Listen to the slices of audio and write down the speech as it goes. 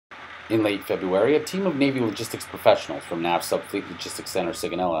In late February, a team of Navy logistics professionals from NAVSUB Fleet Logistics Center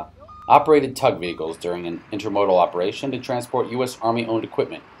Sigonella operated tug vehicles during an intermodal operation to transport U.S. Army-owned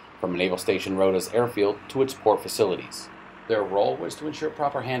equipment from Naval Station Rhoda's airfield to its port facilities. Their role was to ensure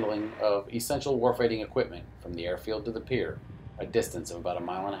proper handling of essential warfighting equipment from the airfield to the pier, a distance of about 1.5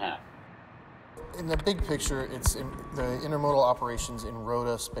 miles. In the big picture, the intermodal operations in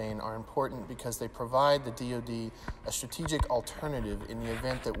Rota, Spain are important because they provide the DoD a strategic alternative in the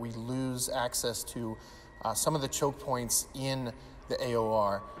event that we lose access to some of the choke points in the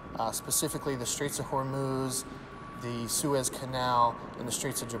AOR, specifically the Straits of Hormuz, the Suez Canal, and the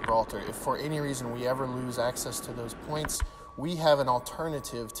Straits of Gibraltar. If for any reason we ever lose access to those points, we have an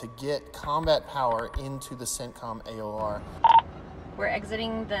alternative to get combat power into the CENTCOM AOR. We're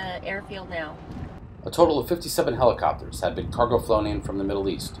exiting the airfield now. A total of 57 helicopters had been cargo flown in from the Middle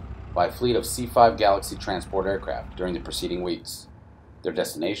East by a fleet of C-5 Galaxy transport aircraft during the preceding weeks. Their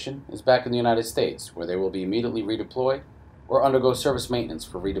destination is back in the United States, where they will be immediately redeployed or undergo service maintenance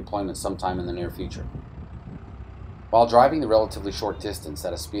for redeployment sometime in the near future. While driving the relatively short distance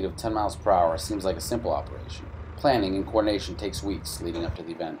at a speed of 10 miles per hour seems like a simple operation, planning and coordination takes weeks leading up to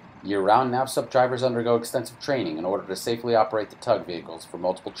the event. Year-round, NAVSUB drivers undergo extensive training in order to safely operate the tug vehicles for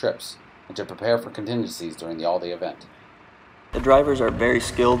multiple trips and to prepare for contingencies during the all-day event. The drivers are very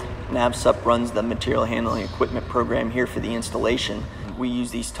skilled. NAVSUB runs the material handling equipment program here for the installation. We use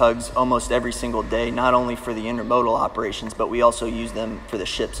these tugs almost every single day, not only for the intermodal operations, but we also use them for the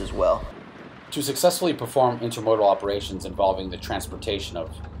ships as well. To successfully perform intermodal operations involving the transportation of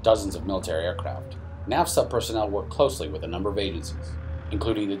dozens of military aircraft, NAVSUB personnel work closely with a number of agencies,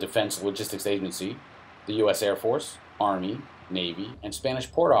 including the Defense Logistics Agency, the U.S. Air Force, Army, Navy, and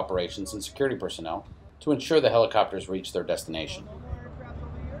Spanish port operations and security personnel to ensure the helicopters reach their destination.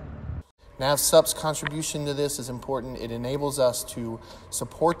 NAVSUB's contribution to this is important. It enables us to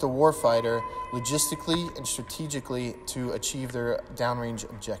support the warfighter logistically and strategically to achieve their downrange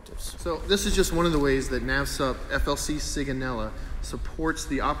objectives. So this is just one of the ways that NAVSUB FLC Sigonella supports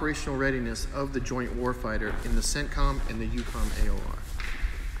the operational readiness of the joint warfighter in the CENTCOM and the EUCOM AOR.